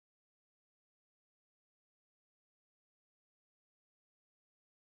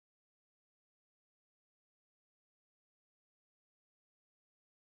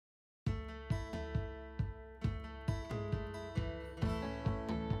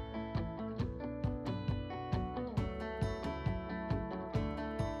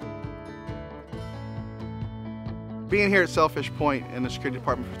Being here at Sailfish Point in the security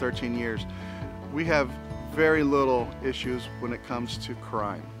department for 13 years, we have very little issues when it comes to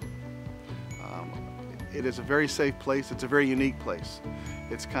crime. It is a very safe place. It's a very unique place.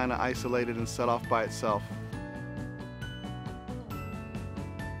 It's kind of isolated and set off by itself.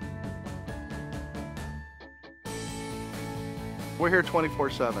 We're here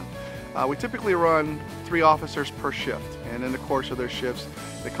 24/7. We typically run 3 officers per shift, and in the course of their shifts,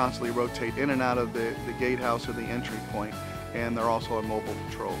 they constantly rotate in and out of the gatehouse or the entry point, and they're also on mobile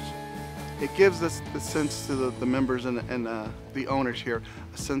patrols. It gives us the sense to the members and the owners here,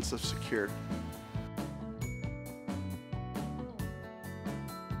 a sense of security.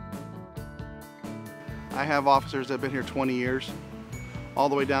 I have officers that have been here 20 years, all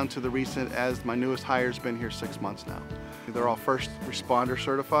the way down to the recent, as my newest hire's been here 6 months now. They're all first responder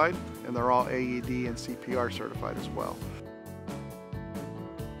certified, and they're all AED and CPR certified as well.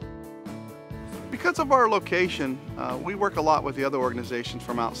 Because of our location, we work a lot with the other organizations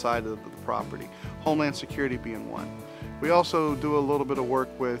from outside of the property, Homeland Security being one. We also do a little bit of work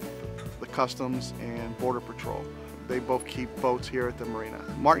with the Customs and Border Patrol. They both keep boats here at the marina.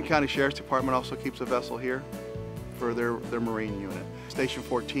 Martin County Sheriff's Department also keeps a vessel here for their Marine unit. Station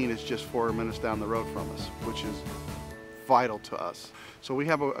 14 is just 4 minutes down the road from us, which is vital to us. So we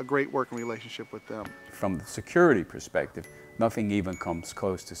have a great working relationship with them. From the security perspective, nothing even comes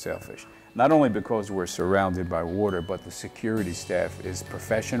close to Sailfish. Not only because we're surrounded by water, but the security staff is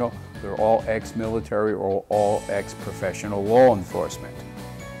professional. They're all ex-military or all ex-professional law enforcement.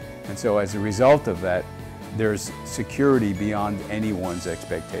 And so as a result of that, there's security beyond anyone's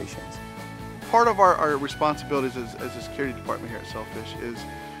expectations. Part of our responsibilities as a security department here at Sailfish is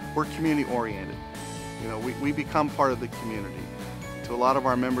we're community oriented. You know, we become part of the community. To a lot of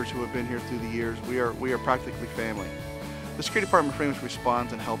our members who have been here through the years, we are practically family. The security department pretty much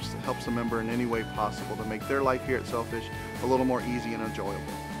responds and helps the member in any way possible to make their life here at Sailfish a little more easy and enjoyable.